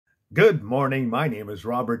Good morning. My name is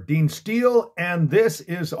Robert Dean Steele, and this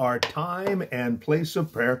is our time and place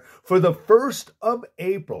of prayer for the 1st of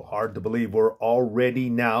April. Hard to believe we're already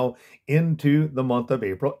now into the month of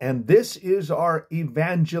April, and this is our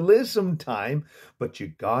evangelism time, but you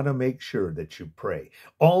gotta make sure that you pray.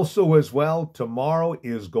 Also, as well, tomorrow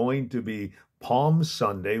is going to be Palm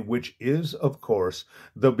Sunday, which is, of course,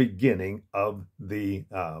 the beginning of the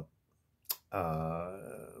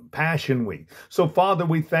Passion Week. So, Father,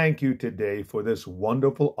 we thank you today for this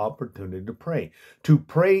wonderful opportunity to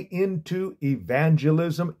pray into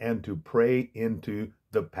evangelism and to pray into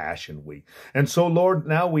the Passion Week. And so, Lord,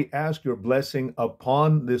 now we ask your blessing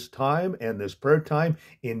upon this time and this prayer time.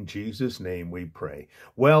 In Jesus' name we pray.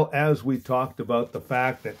 Well, as we talked about the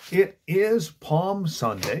fact that it is Palm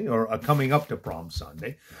Sunday, or coming up to Palm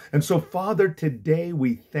Sunday. And so, Father, today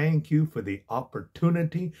we thank you for the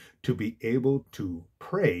opportunity to be able to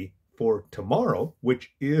pray for tomorrow,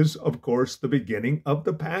 which is, of course, the beginning of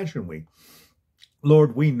the Passion Week.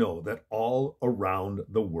 Lord, we know that all around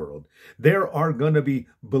the world, there are going to be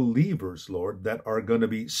believers, Lord, that are going to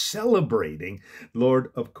be celebrating,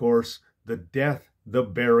 Lord, of course, the death, the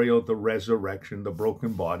burial, the resurrection, the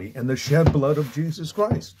broken body, and the shed blood of Jesus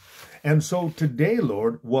Christ. And so today,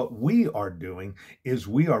 Lord, what we are doing is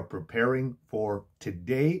we are preparing for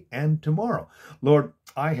today and tomorrow. Lord,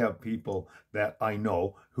 I have people that I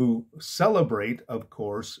know who celebrate, of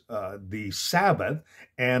course, the Sabbath,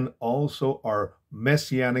 and also are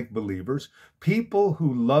Messianic believers, people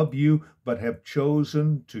who love you but have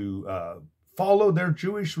chosen to follow their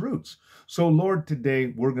Jewish roots. So, Lord,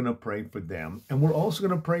 today we're going to pray for them, and we're also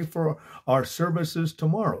going to pray for our services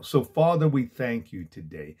tomorrow. So, Father, we thank you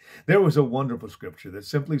today. There was a wonderful scripture that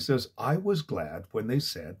simply says, I was glad when they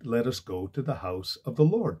said, let us go to the house of the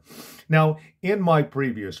Lord. Now, in my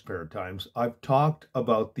previous prayer times, I've talked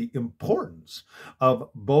about the importance of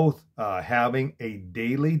both having a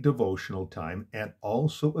daily devotional time and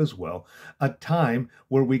also as well a time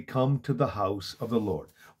where we come to the house of the Lord.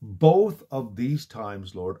 Both of these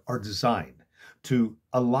times, Lord, are designed to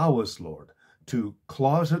allow us, Lord, to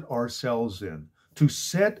closet ourselves in, to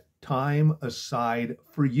set time aside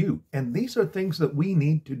for you. And these are things that we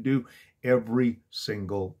need to do every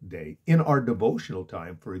single day. In our devotional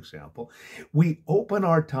time, for example, we open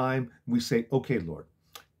our time, we say, okay, Lord,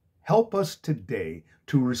 help us today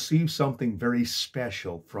to receive something very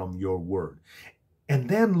special from your word. And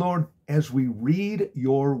then, Lord, as we read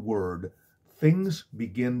your word, things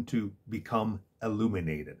begin to become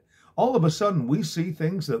illuminated. All of a sudden, we see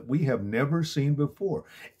things that we have never seen before.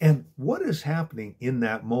 And what is happening in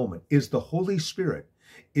that moment is the Holy Spirit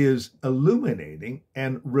is illuminating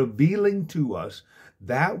and revealing to us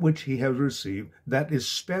that which he has received that is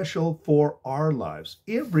special for our lives.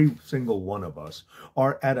 Every single one of us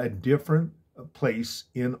are at a different place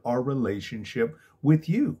in our relationship with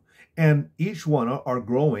you. And each one are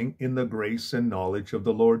growing in the grace and knowledge of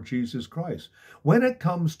the Lord Jesus Christ. When it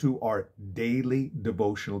comes to our daily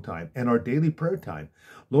devotional time and our daily prayer time,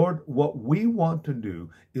 Lord, what we want to do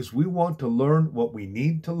is we want to learn what we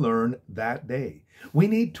need to learn that day. We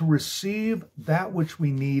need to receive that which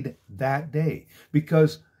we need that day,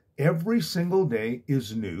 because every single day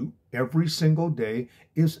is new. Every single day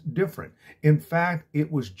is different. In fact, it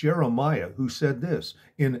was Jeremiah who said this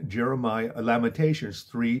in Lamentations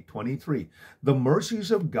 3:23. The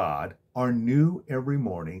mercies of God are new every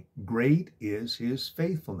morning. Great is his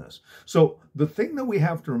faithfulness. So the thing that we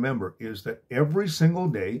have to remember is that every single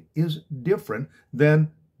day is different than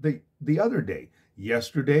the other day.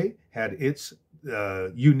 Yesterday had its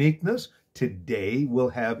uniqueness. Today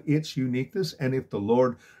will have its uniqueness. And if the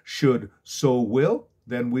Lord should so will,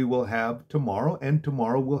 then we will have tomorrow, and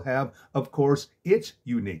tomorrow will have, of course, its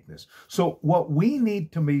uniqueness. So what we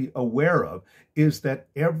need to be aware of is that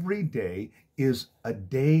every day is a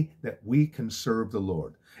day that we can serve the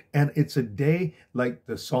Lord. And it's a day, like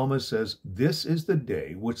the psalmist says, this is the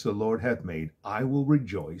day which the Lord hath made. I will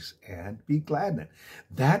rejoice and be glad in it.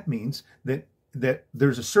 That means that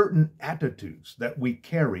there's a certain attitudes that we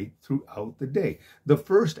carry throughout the day. The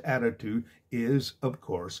first attitude is, of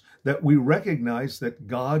course, that we recognize that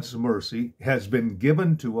God's mercy has been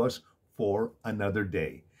given to us for another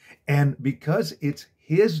day. And because it's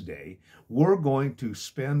his day, we're going to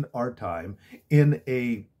spend our time in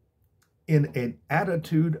an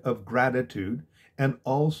attitude of gratitude, and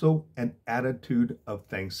also an attitude of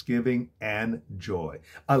thanksgiving and joy.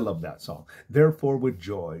 I love that song. Therefore, with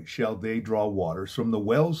joy shall they draw waters from the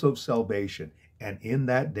wells of salvation, and in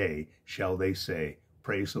that day shall they say,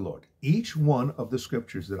 praise the Lord. Each one of the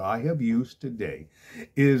scriptures that I have used today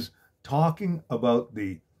is talking about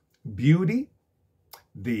the beauty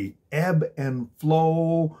the ebb and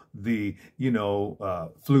flow, the,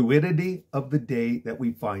 fluidity of the day that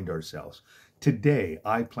we find ourselves. Today,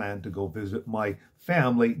 I plan to go visit my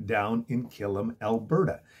family down in Killam,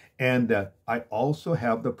 Alberta. And I also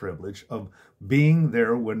have the privilege of being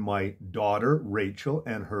there when my daughter, Rachel,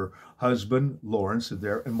 and her husband, Lawrence, are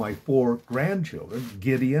there, and my 4 grandchildren,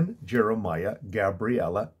 Gideon, Jeremiah,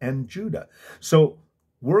 Gabriella, and Judah. So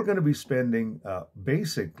we're going to be spending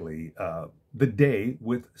basically the day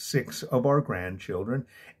with 6 of our grandchildren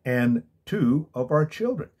and 2 of our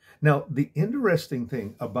children. Now, the interesting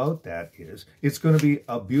thing about that is it's going to be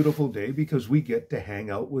a beautiful day because we get to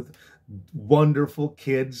hang out with wonderful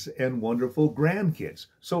kids and wonderful grandkids.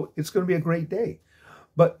 So it's going to be a great day.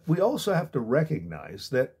 But we also have to recognize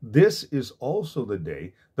that this is also the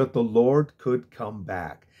day that the Lord could come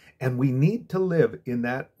back. And we need to live in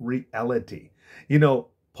that reality.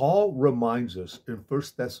 Paul reminds us in 1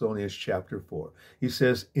 Thessalonians chapter 4, he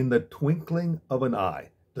says, in the twinkling of an eye,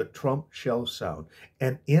 the trump shall sound,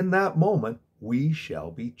 and in that moment, we shall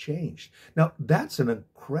be changed. Now, that's an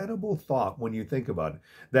incredible thought when you think about it,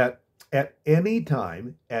 that at any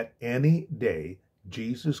time, at any day,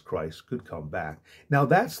 Jesus Christ could come back. Now,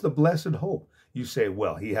 that's the blessed hope. You say,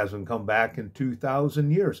 well, he hasn't come back in 2,000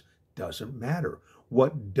 years. Doesn't matter.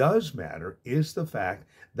 What does matter is the fact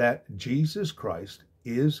that Jesus Christ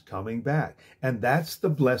is coming back. And that's the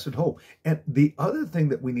blessed hope. And the other thing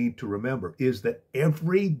that we need to remember is that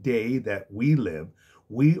every day that we live,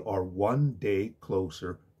 we are one day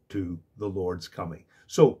closer to the Lord's coming.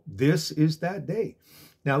 So this is that day.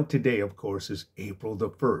 Now, today, of course, is April the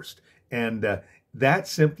 1st. And that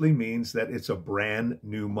simply means that it's a brand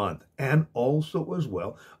new month. And also, as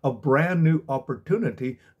well, a brand new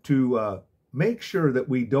opportunity to make sure that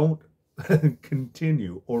we don't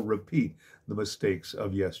continue or repeat the mistakes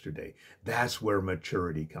of yesterday. That's where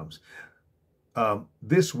maturity comes.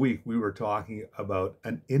 This week, we were talking about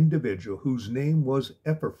an individual whose name was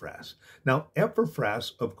Epaphras. Now,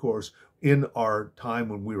 Epaphras, of course, in our time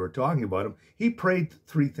when we were talking about him, he prayed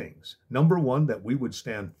 3 things. Number 1, that we would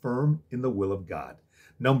stand firm in the will of God.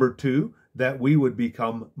 Number 2, that we would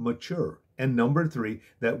become mature. And number 3,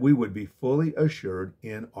 that we would be fully assured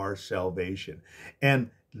in our salvation.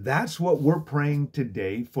 And that's what we're praying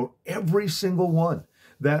today for every single one,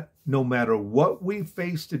 that no matter what we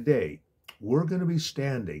face today, we're going to be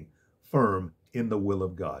standing firm in the will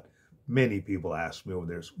of God. Many people ask me over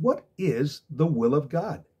there, what is the will of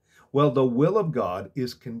God? Well, the will of God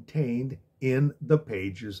is contained in the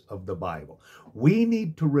pages of the Bible. We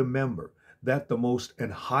need to remember that the most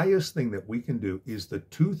and highest thing that we can do is the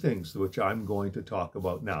 2 things which I'm going to talk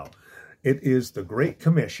about now. It is the Great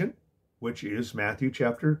Commission, which is Matthew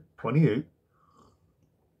chapter 28,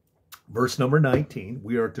 verse number 19.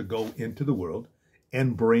 We are to go into the world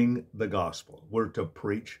and bring the gospel. We're to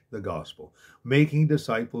preach the gospel, making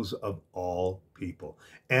disciples of all people.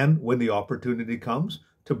 And when the opportunity comes,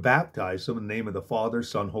 to baptize them in the name of the Father,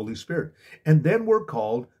 Son, Holy Spirit. And then we're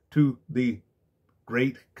called to the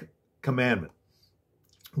great commandment.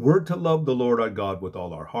 We're to love the Lord our God with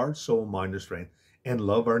all our heart, soul, mind, and strength, and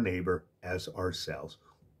love our neighbor as ourselves.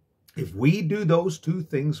 If we do those 2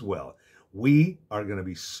 things well, we are going to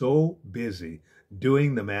be so busy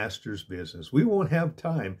doing the Master's business. We won't have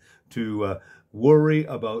time to worry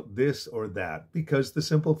about this or that, because the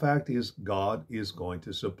simple fact is God is going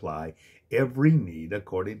to supply every need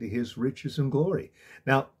according to his riches and glory.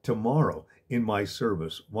 Now, tomorrow in my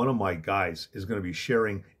service, one of my guys is going to be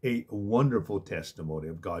sharing a wonderful testimony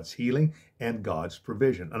of God's healing and God's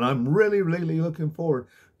provision. And I'm really, really looking forward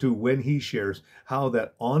to when he shares how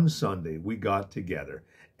that on Sunday we got together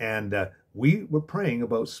and we were praying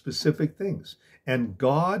about specific things. And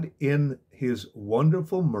God, in his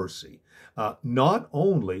wonderful mercy, not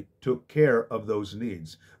only took care of those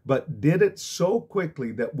needs, but did it so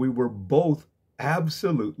quickly that we were both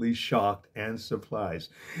absolutely shocked and surprised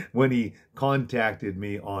when he contacted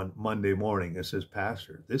me on Monday morning and says,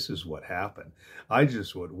 Pastor, this is what happened. I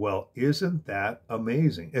just went, well, isn't that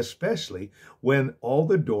amazing? Especially when all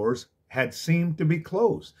the doors had seemed to be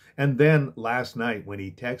closed. And then last night when he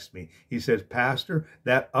texted me, he says, Pastor,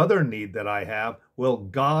 that other need that I have, well,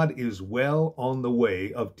 God is well on the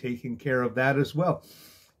way of taking care of that as well.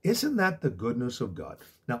 Isn't that the goodness of God?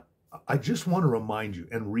 Now, I just want to remind you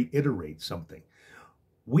and reiterate something.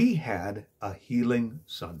 We had a healing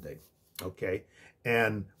Sunday, okay?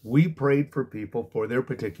 And we prayed for people for their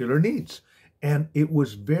particular needs. And it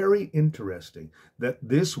was very interesting that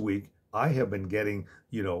this week I have been getting,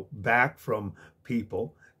 back from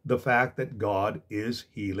people the fact that God is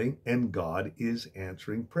healing and God is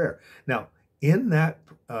answering prayer. Now, in that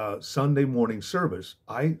Sunday morning service,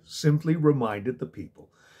 I simply reminded the people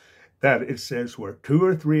that it says where two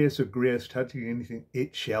or three is agree as touching anything,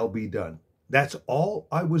 it shall be done. That's all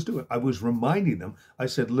I was doing. I was reminding them. I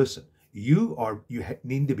said, listen, you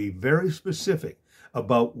need to be very specific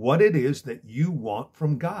about what it is that you want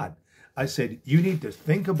from God. I said, you need to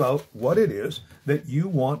think about what it is that you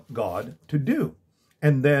want God to do.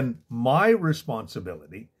 And then my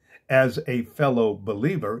responsibility as a fellow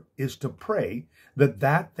believer is to pray that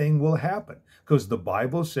that thing will happen. Because the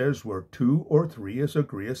Bible says where two or three is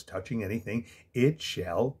agree as touching anything, it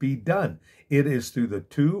shall be done. It is through the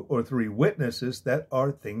two or three witnesses that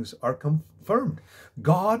our things are confirmed.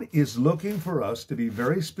 God is looking for us to be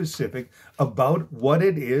very specific about what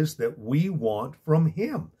it is that we want from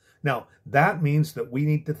Him. Now, that means that we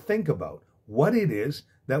need to think about what it is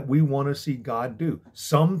that we want to see God do.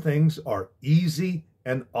 Some things are easy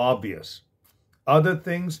and obvious. Other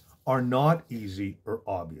things are not easy or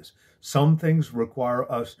obvious. Some things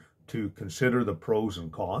require us to consider the pros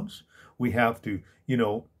and cons. We have to,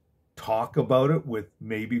 talk about it with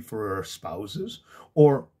maybe for our spouses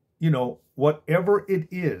or, whatever it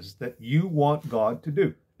is that you want God to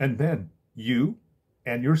do. And then you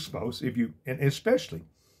and your spouse, and especially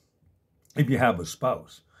if you have a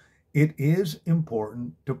spouse, it is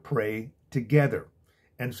important to pray together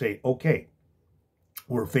and say, okay,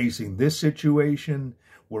 we're facing this situation.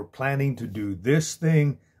 We're planning to do this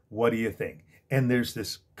thing. What do you think? And there's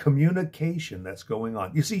this communication that's going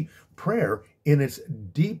on. You see, prayer in its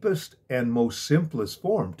deepest and most simplest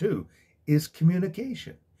form, too, is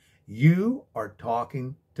communication. You are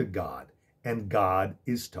talking to God, and God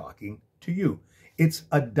is talking to you. It's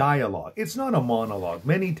a dialogue. It's not a monologue.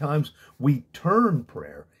 Many times we turn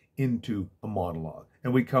prayer into a monologue.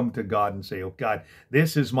 And we come to God and say, oh, God,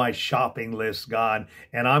 this is my shopping list, God,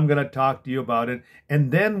 and I'm going to talk to you about it.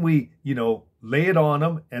 And then we, lay it on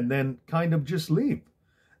Him and then kind of just leave,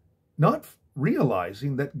 not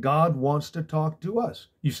realizing that God wants to talk to us.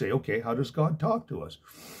 You say, okay, how does God talk to us?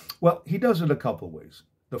 Well, He does it a couple of ways.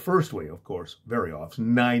 The first way, of course, very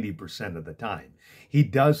often, 90% of the time, He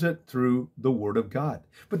does it through the Word of God.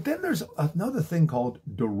 But then there's another thing called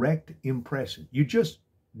direct impression. You just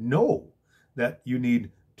know that you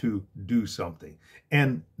need to do something.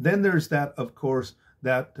 And then there's that, of course,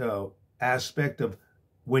 that aspect of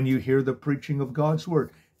when you hear the preaching of God's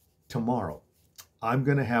Word. Tomorrow, I'm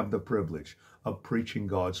going to have the privilege of preaching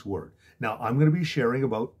God's Word. Now, I'm going to be sharing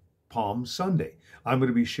about Palm Sunday. I'm going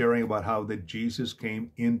to be sharing about how that Jesus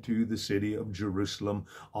came into the city of Jerusalem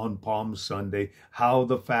on Palm Sunday, how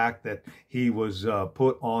the fact that He was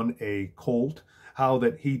put on a colt, how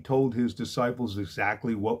that He told His disciples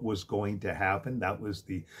exactly what was going to happen. That was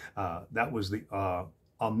the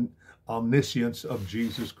omniscience of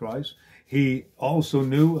Jesus Christ. He also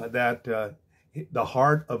knew that the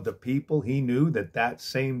heart of the people. He knew that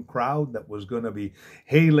same crowd that was going to be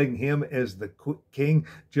hailing Him as the king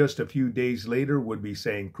just a few days later would be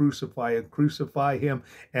saying, crucify Him,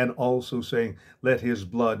 and also saying, let His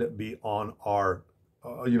blood be on our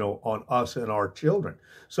on us and our children.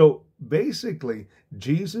 So basically,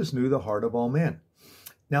 Jesus knew the heart of all men.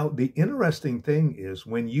 Now, the interesting thing is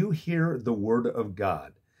when you hear the Word of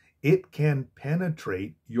God, it can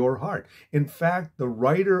penetrate your heart. In fact, the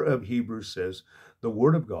writer of Hebrews says the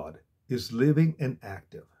Word of God is living and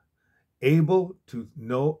active, able to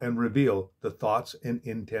know and reveal the thoughts and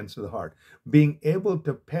intents of the heart, being able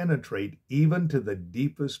to penetrate even to the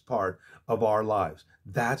deepest part of our lives.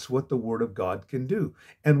 That's what the Word of God can do.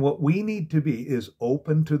 And what we need to be is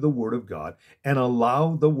open to the Word of God and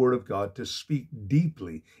allow the Word of God to speak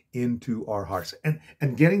deeply into our hearts. And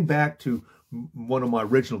getting back to one of my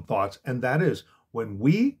original thoughts, and that is when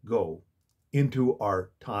we go into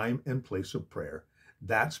our time and place of prayer,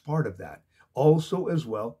 that's part of that. Also, as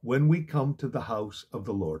well, when we come to the house of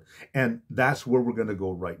the Lord. And that's where we're going to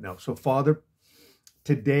go right now. So, Father,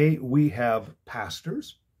 today we have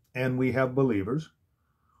pastors and we have believers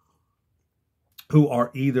who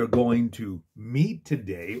are either going to meet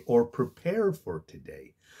today or prepare for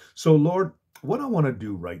today. So, Lord, what I want to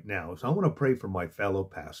do right now is I want to pray for my fellow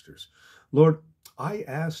pastors. Lord, I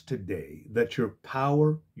ask today that your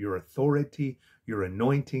power, your authority, your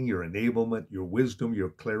anointing, your enablement, your wisdom, your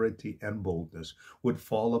clarity, and boldness would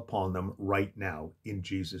fall upon them right now in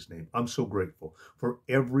Jesus' name. I'm so grateful for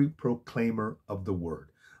every proclaimer of the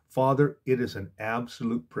word. Father, it is an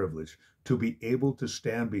absolute privilege to be able to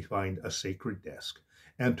stand behind a sacred desk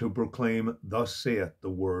and to proclaim, thus saith the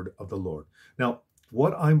word of the Lord. Now,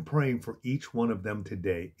 what I'm praying for each one of them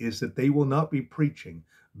today is that they will not be preaching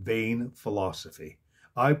vain philosophy.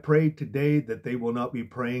 I pray today that they will not be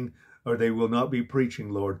praying or they will not be preaching,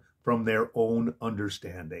 Lord, from their own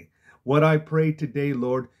understanding. What I pray today,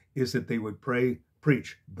 Lord, is that they would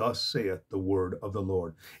preach, thus saith the word of the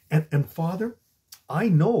Lord. And Father, I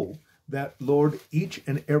know that, Lord, each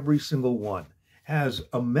and every single one has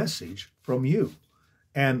a message from you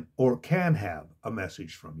or can have a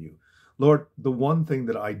message from you. Lord, the one thing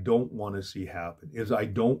that I don't want to see happen is I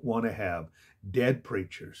don't want to have dead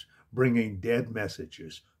preachers bringing dead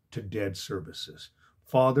messages to dead services.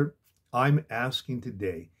 Father, I'm asking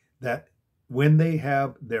today that when they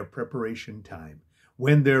have their preparation time,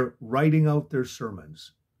 when they're writing out their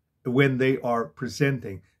sermons, when they are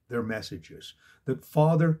presenting their messages, that,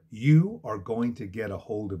 Father, you are going to get a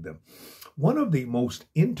hold of them. One of the most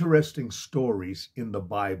interesting stories in the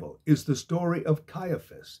Bible is the story of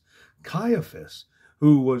Caiaphas. Caiaphas,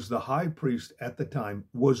 who was the high priest at the time,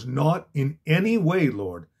 was not in any way,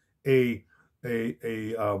 Lord,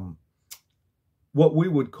 what we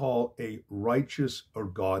would call a righteous or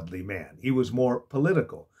godly man. He was more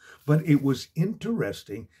political. But it was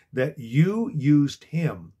interesting that you used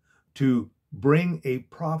him to bring a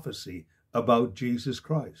prophecy about Jesus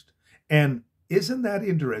Christ. And isn't that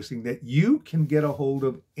interesting that you can get a hold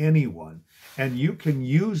of anyone and you can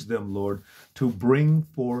use them, Lord, to bring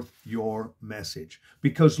forth your message?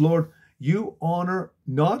 Because, Lord, you honor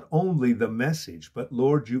not only the message, but,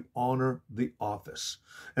 Lord, you honor the office.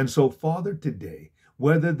 And so, Father, today,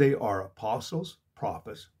 whether they are apostles,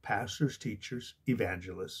 prophets, pastors, teachers,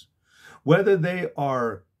 evangelists, whether they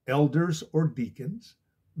are elders or deacons,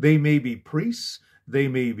 they may be priests, they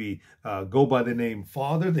may be go by the name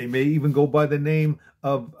Father, they may even go by the name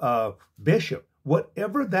of Bishop,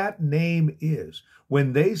 whatever that name is,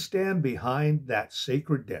 when they stand behind that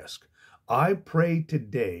sacred desk, I pray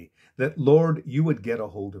today that, Lord, you would get a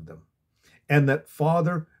hold of them, and that,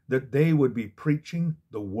 Father, that they would be preaching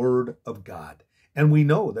the word of God. And we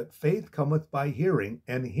know that faith cometh by hearing,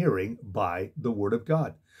 and hearing by the word of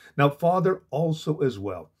God. Now, Father, also as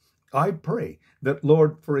well, I pray that,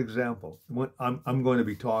 Lord, for example, when I'm going to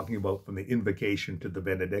be talking about from the invocation to the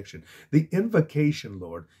benediction. The invocation,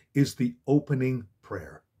 Lord, is the opening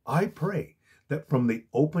prayer. I pray that from the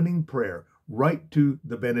opening prayer right to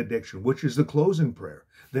the benediction, which is the closing prayer,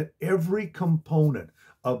 that every component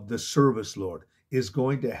of the service, Lord, is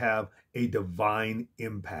going to have a divine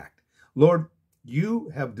impact. Lord, you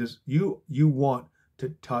have this, you want to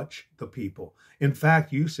touch the people. In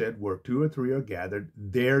fact, you said where 2 or 3 are gathered,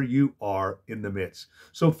 there you are in the midst.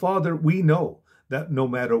 So, Father, we know that no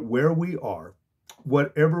matter where we are,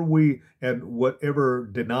 whatever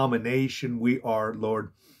denomination we are,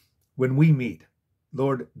 Lord, when we meet,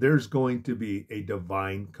 Lord, there's going to be a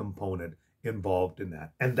divine component involved in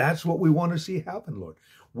that. And that's what we want to see happen, Lord.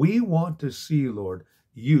 We want to see, Lord,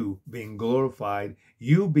 you being glorified,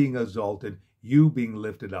 you being exalted, you being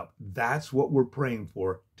lifted up. That's what we're praying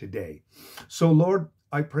for today. So, Lord,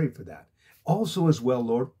 I pray for that. Also as well,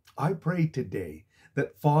 Lord, I pray today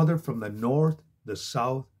that, Father, from the north, the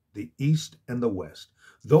south, the east, and the west,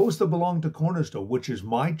 those that belong to Cornerstone, which is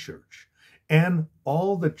my church, and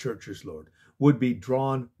all the churches, Lord, would be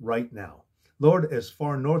drawn right now. Lord, as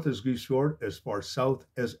far north as Greece Fjord, as far south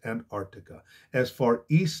as Antarctica, as far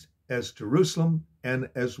east as Jerusalem, and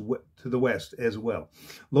as to the west as well.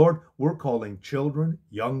 Lord, we're calling children,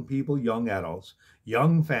 young people, young adults,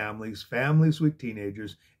 young families, families with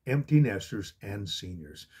teenagers, empty nesters, and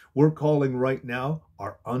seniors. We're calling right now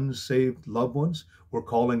our unsaved loved ones. We're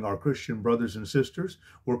calling our Christian brothers and sisters.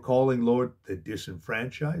 We're calling, Lord, the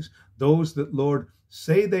disenfranchised, those that, Lord,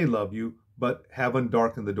 say they love you, but haven't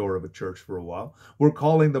darkened the door of a church for a while. We're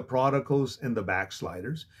calling the prodigals and the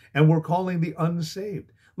backsliders, and we're calling the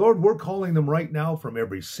unsaved. Lord, we're calling them right now from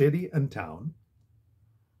every city and town,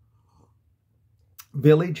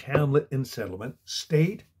 village, hamlet, and settlement,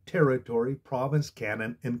 state, territory, province,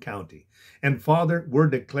 canon, and county. And Father, we're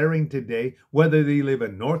declaring today, whether they live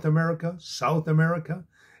in North America, South America,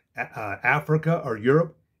 Africa, or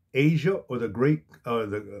Europe, Asia, or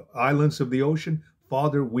the islands of the ocean,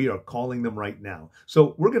 Father, we are calling them right now.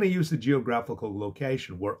 So we're going to use the geographical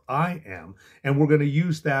location where I am, and we're going to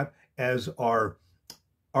use that as our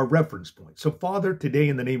reference point. So, Father, today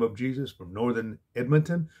in the name of Jesus, from northern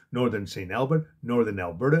Edmonton, northern St. Albert, northern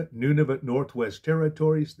Alberta, Nunavut, Northwest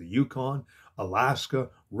Territories, the Yukon, Alaska,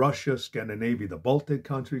 Russia, Scandinavia, the Baltic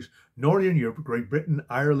countries, Northern Europe, Great Britain,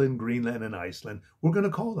 Ireland, Greenland, and Iceland, we're going to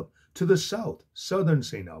call them to the south, southern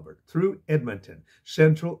St. Albert, through Edmonton,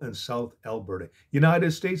 central and south Alberta, United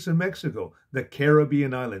States and Mexico, the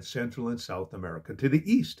Caribbean islands, Central and South America, to the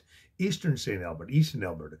east, eastern St. Albert, eastern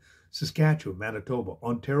Alberta, Saskatchewan, Manitoba,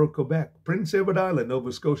 Ontario, Quebec, Prince Edward Island,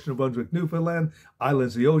 Nova Scotia, New Brunswick, Newfoundland,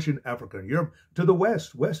 islands of the ocean, Africa and Europe, to the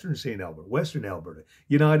west, Western St. Albert, Western Alberta,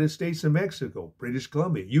 United States and Mexico, British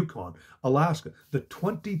Columbia, Yukon, Alaska, the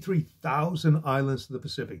 23,000 islands of the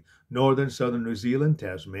Pacific, northern, southern New Zealand,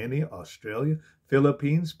 Tasmania, Australia,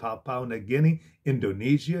 Philippines, Papua New Guinea,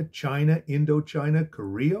 Indonesia, China, Indochina,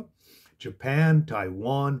 Korea, Japan,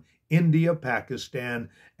 Taiwan, India, Pakistan,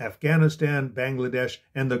 Afghanistan, Bangladesh,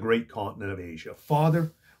 and the great continent of Asia.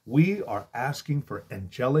 Father, we are asking for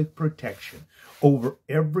angelic protection over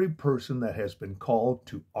every person that has been called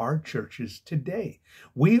to our churches today.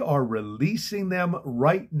 We are releasing them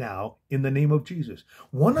right now in the name of Jesus.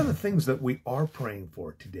 One of the things that we are praying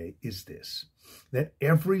for today is this, that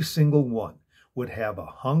every single one would have a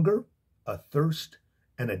hunger, a thirst,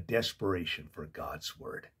 and a desperation for God's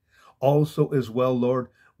word. Also as well, Lord,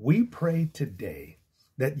 we pray today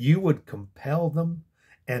that you would compel them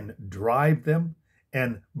and drive them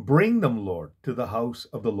and bring them, Lord, to the house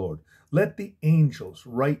of the Lord. Let the angels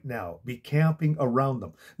right now be camping around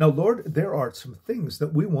them. Now, Lord, there are some things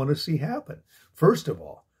that we want to see happen. First of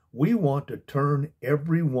all, we want to turn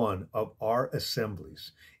every one of our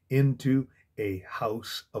assemblies into a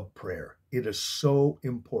house of prayer. It is so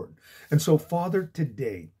important. And so, Father,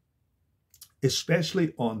 today,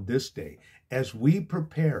 especially on this day, as we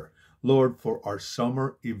prepare, Lord, for our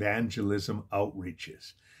summer evangelism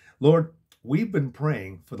outreaches, Lord, we've been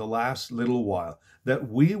praying for the last little while that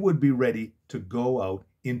we would be ready to go out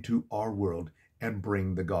into our world and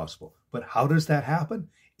bring the gospel. But how does that happen?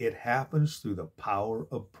 It happens through the power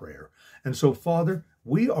of prayer. And so, Father,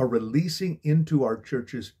 we are releasing into our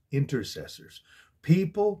churches intercessors,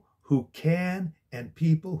 people who can and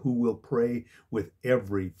people who will pray with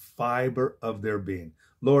every fiber of their being.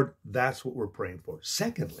 Lord, that's what we're praying for.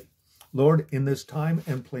 Secondly, Lord, in this time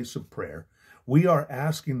and place of prayer, we are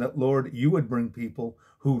asking that, Lord, you would bring people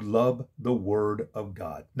who love the Word of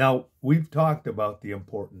God. Now, we've talked about the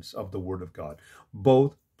importance of the Word of God,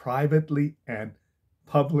 both privately and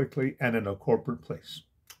publicly and in a corporate place.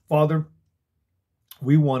 Father,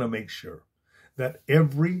 we want to make sure that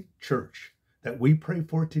every church that we pray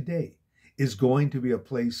for today is going to be a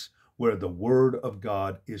place where the Word of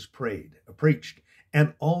God is preached,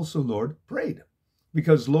 and also, Lord, prayed.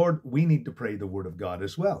 Because, Lord, we need to pray the Word of God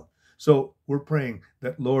as well. So we're praying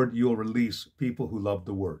that, Lord, you'll release people who love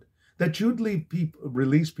the Word, that you'd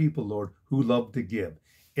release people, Lord, who love to give.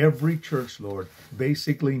 Every church, Lord,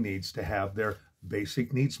 basically needs to have their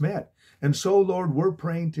basic needs met. And so, Lord, we're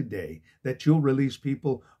praying today that you'll release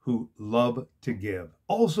people who love to give.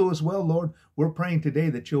 Also as well, Lord, we're praying today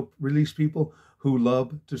that you'll release people who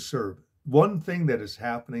love to serve. One thing that is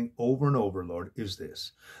happening over and over, Lord, is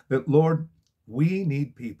this, that, Lord, we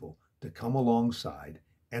need people to come alongside,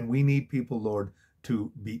 and we need people, Lord,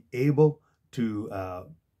 to be able to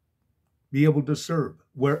serve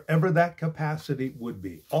wherever that capacity would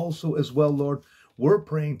be. Also as well, Lord, we're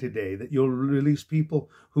praying today that you'll release people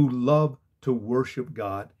who love to worship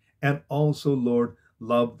God, and also, Lord,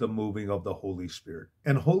 love the moving of the Holy Spirit.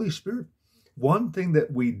 And Holy Spirit, one thing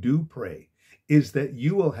that we do pray is that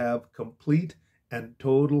you will have complete and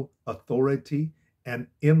total authority and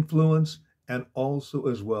influence, and also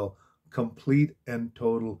as well, complete and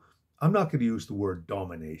total, I'm not going to use the word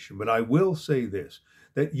domination, but I will say this,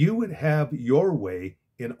 that you would have your way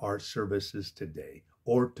in our services today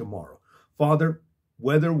or tomorrow. Father,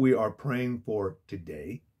 whether we are praying for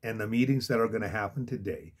today and the meetings that are going to happen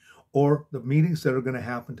today, or the meetings that are going to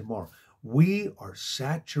happen tomorrow, we are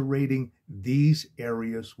saturating these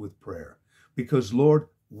areas with prayer. Because, Lord,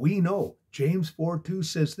 we know James 4:2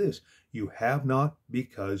 says this, you have not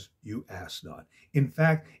because you ask not. In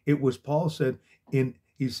fact, it was Paul said,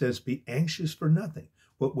 he says, be anxious for nothing,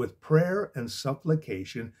 but with prayer and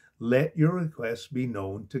supplication, let your requests be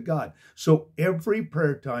known to God. So every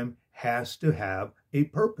prayer time has to have a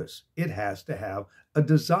purpose. It has to have a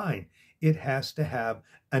design. It has to have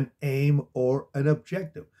an aim or an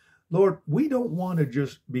objective. Lord, we don't want to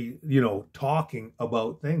just be, talking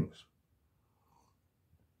about things.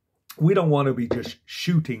 We don't want to be just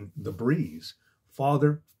shooting the breeze.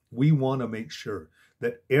 Father, we want to make sure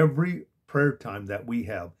that every prayer time that we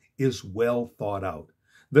have is well thought out.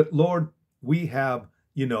 That, Lord, we have,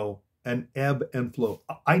 an ebb and flow.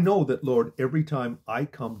 I know that, Lord, every time I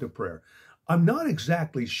come to prayer, I'm not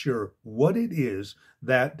exactly sure what it is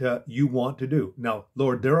that you want to do. Now,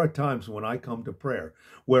 Lord, there are times when I come to prayer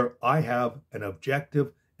where I have an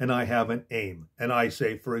objective and I have an aim. And I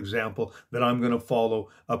say, for example, that I'm going to follow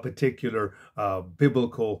a particular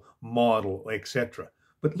biblical model, etc.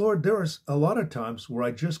 But Lord, there are a lot of times where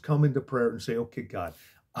I just come into prayer and say, okay, God,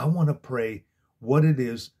 I want to pray what it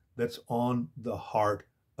is that's on the heart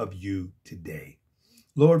of you today.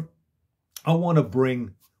 Lord, I want to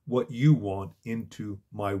bring what you want into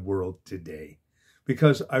my world today,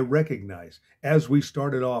 because I recognize, as we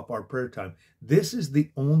started off our prayer time, this is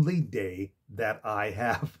the only day that I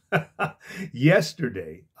have.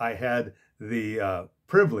 Yesterday, I had the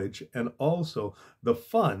privilege and also the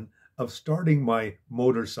fun of starting my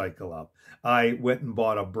motorcycle up. I went and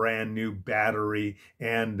bought a brand new battery,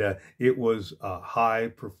 and it was a high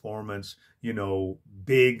performance,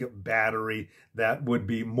 big battery that would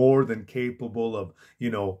be more than capable of,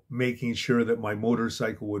 making sure that my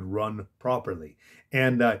motorcycle would run properly.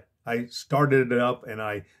 And I started it up, and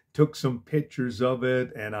I took some pictures of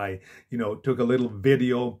it, and I, took a little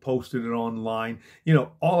video, posted it online,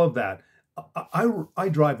 all of that. I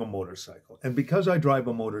drive a motorcycle, and because I drive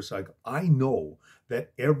a motorcycle, I know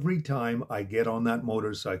that every time I get on that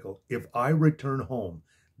motorcycle, if I return home,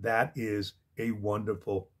 that is a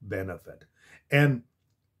wonderful benefit. And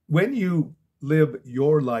when you live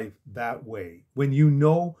your life that way, when you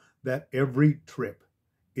know that every trip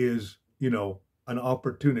is, an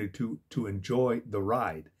opportunity to enjoy the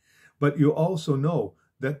ride, but you also know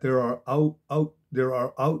that there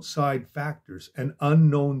are outside factors and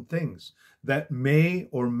unknown things that may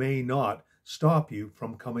or may not stop you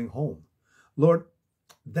from coming home. Lord,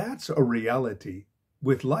 that's a reality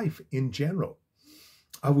with life in general.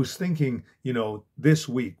 I was thinking, this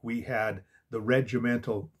week we had the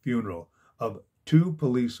regimental funeral of two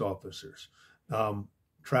police officers,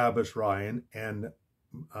 Travis Ryan and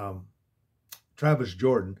Travis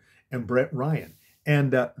Jordan and Brett Ryan.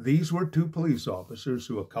 And these were two police officers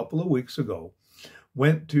who a couple of weeks ago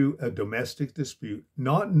went to a domestic dispute,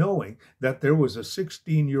 not knowing that there was a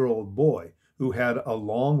 16-year-old boy who had a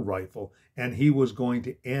long rifle, and he was going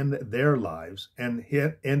to end their lives and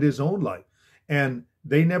end his own life. And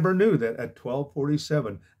they never knew that at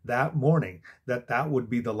 12:47 that morning, that would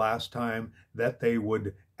be the last time that they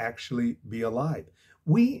would actually be alive.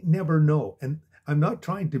 We never know. And I'm not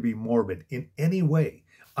trying to be morbid in any way.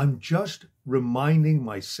 I'm just reminding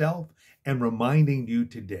myself and reminding you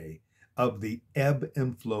today of the ebb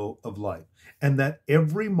and flow of life, and that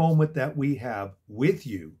every moment that we have with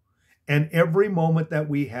you and every moment that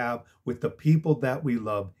we have with the people that we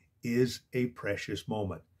love is a precious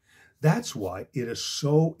moment. That's why it is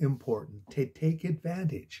so important to take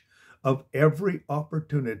advantage of every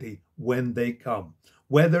opportunity when they come,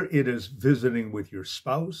 whether it is visiting with your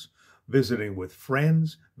spouse, visiting with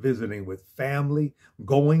friends, visiting with family,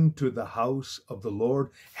 going to the house of the Lord,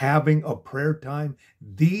 having a prayer time.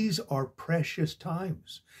 These are precious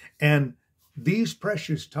times. And these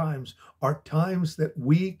precious times are times that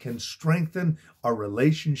we can strengthen our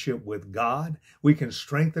relationship with God. We can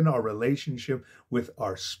strengthen our relationship with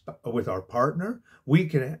our partner. We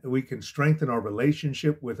can strengthen our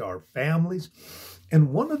relationship with our families.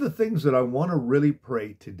 And one of the things that I want to really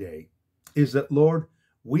pray today is that, Lord,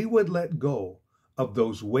 we would let go of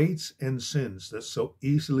those weights and sins that so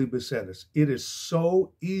easily beset us. It is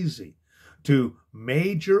so easy to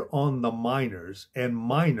major on the minors and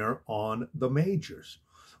minor on the majors.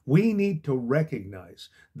 We need to recognize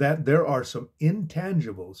that there are some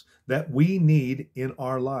intangibles that we need in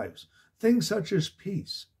our lives. Things such as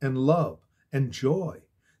peace and love and joy.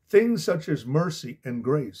 Things such as mercy and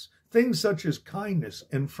grace. Things such as kindness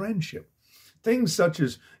and friendship. Things such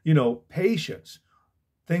as, patience.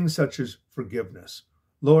 Things such as forgiveness.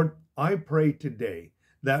 Lord, I pray today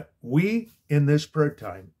that we in this prayer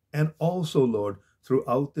time, and also, Lord,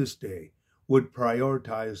 throughout this day, would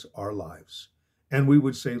prioritize our lives. And we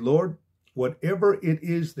would say, Lord, whatever it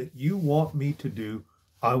is that you want me to do,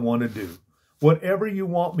 I want to do. Whatever you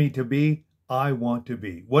want me to be, I want to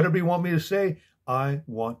be. Whatever you want me to say, I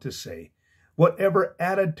want to say. Whatever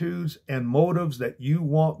attitudes and motives that you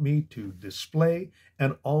want me to display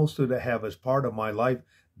and also to have as part of my life,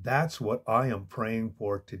 that's what I am praying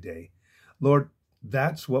for today. Lord,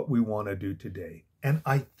 that's what we want to do today. And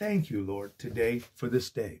I thank you, Lord, today for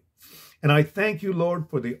this day. And I thank you, Lord,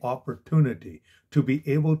 for the opportunity to be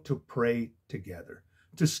able to pray together,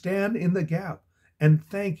 to stand in the gap. And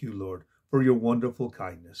thank you, Lord, for your wonderful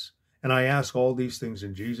kindness. And I ask all these things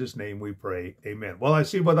in Jesus' name we pray. Amen. Well, I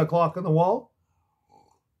see by the clock on the wall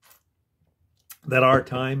that our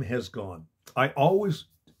time has gone. I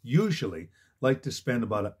usually like to spend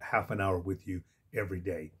about a half an hour with you every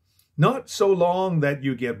day. Not so long that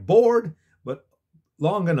you get bored, but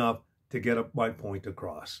long enough to get my point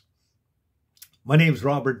across. My name is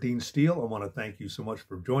Robert Dean Steele. I want to thank you so much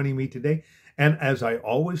for joining me today. And as I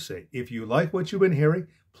always say, if you like what you've been hearing,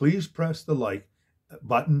 please press the like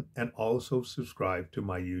button and also subscribe to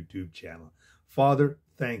my YouTube channel. Father,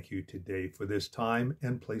 thank you today for this time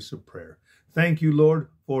and place of prayer. Thank you, Lord,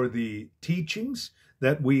 for the teachings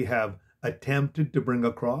that we have attempted to bring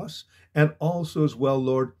across, and also as well,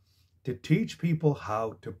 Lord, to teach people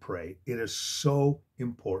how to pray. It is so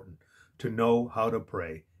important to know how to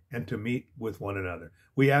pray and to meet with one another.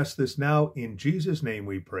 We ask this now in Jesus' name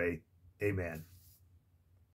we pray. Amen.